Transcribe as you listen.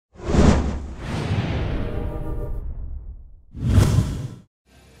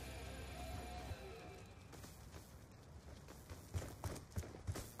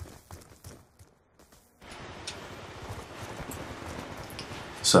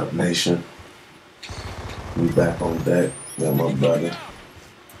What's up, nation? We back on deck. Got my brother.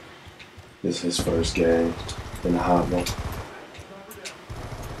 This is his first game in the hot one.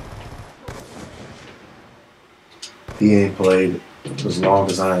 He ain't played as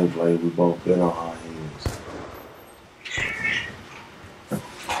long as I ain't played. We both been on our heels.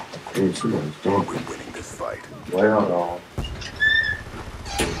 We're winning this fight. Wait, hold on.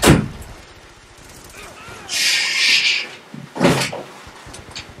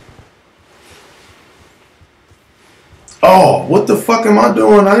 Oh, what the fuck am I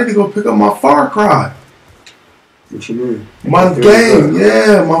doing? I need to go pick up my Far Cry. What you mean? My game,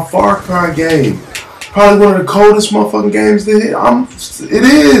 yeah, my Far Cry game. Probably one of the coldest motherfucking games that it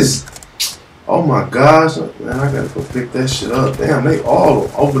is. Oh my gosh, man, I gotta go pick that shit up. Damn, they all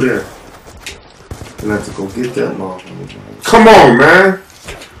over there. I have to go get that motherfucker. Come on, man.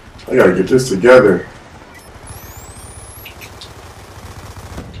 I gotta get this together.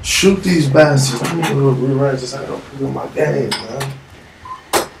 Shoot these bastards. I'm gonna rewrite this. I gotta pick up my game, man.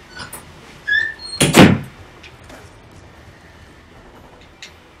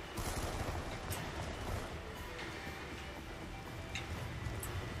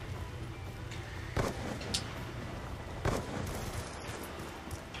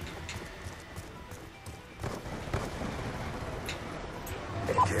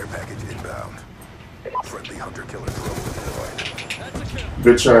 Care package inbound. Friendly hunter-killer drone deployed.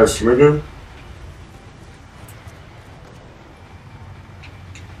 Bitch ass nigga.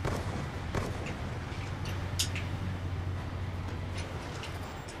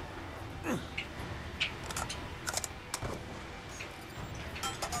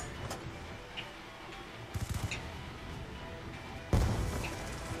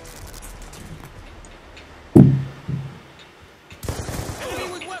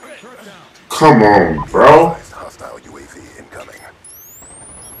 Come on, bro. Hostile UAV incoming.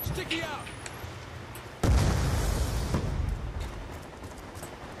 Sticky out.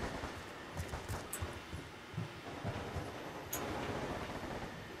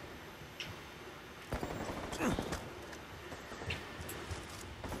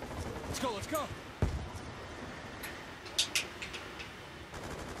 Let's go, let's go.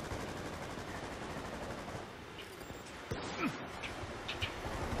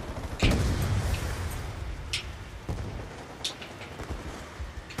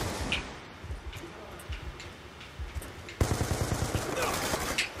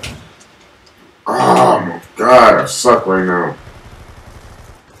 Oh my god, I suck right now.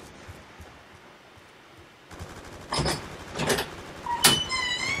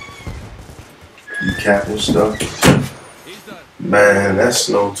 You capping stuff? Man, that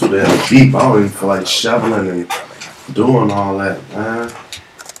snow too damn deep. I don't even feel like shoveling and doing all that, man.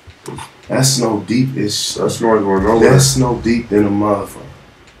 That snow deep is That snow ain't going nowhere. that snow deep in the motherfucker.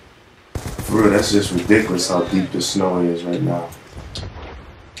 For real, that's just ridiculous how deep the snow is right now.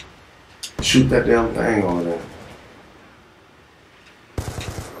 Shoot that damn thing over there.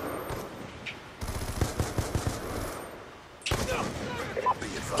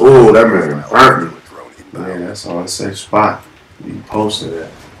 Oh, that man burnt me. Man, that's on a safe spot. You posted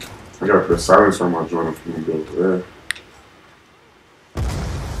that. I gotta put silence on my joint if you can go over there.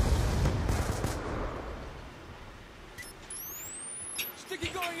 Sticky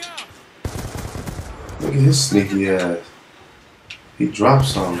going out. Look at his sneaky ass. He dropped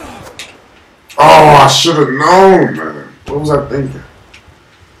something. Oh, I should have known, man. What was I thinking?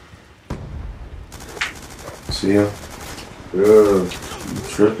 See him? Yeah, You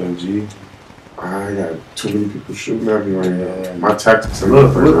tripping, G. I got too many people shooting at me right now. My tactics are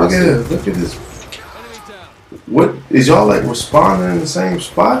Look different. at it. Look at this. Enemy down. What is y'all like responding in the same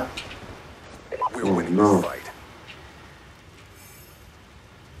spot? We're winning no. this fight.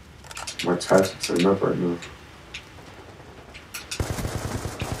 My tactics are enough right now.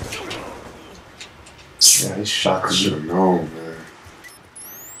 Yeah, he shot I the should have known, man.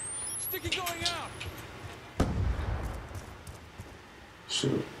 Sticky going out.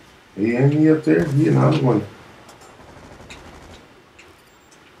 Shit. He ain't he up there? He another one.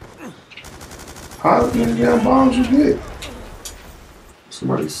 How many damn bombs you get?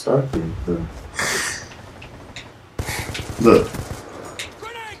 Somebody stuck me. Look.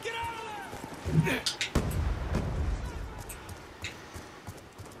 Grenade, get out of there.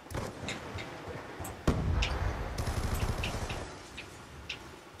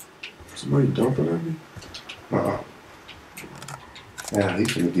 Somebody dumping at me? Yeah, he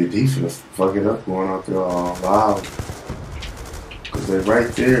finna fuck it up going out there all loud. Cause they're right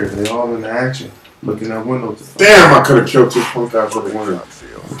there. They all in the action. Looking out windows. Damn, I could have killed this punk ass with a winner.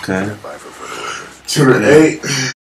 Okay. 10 to 8.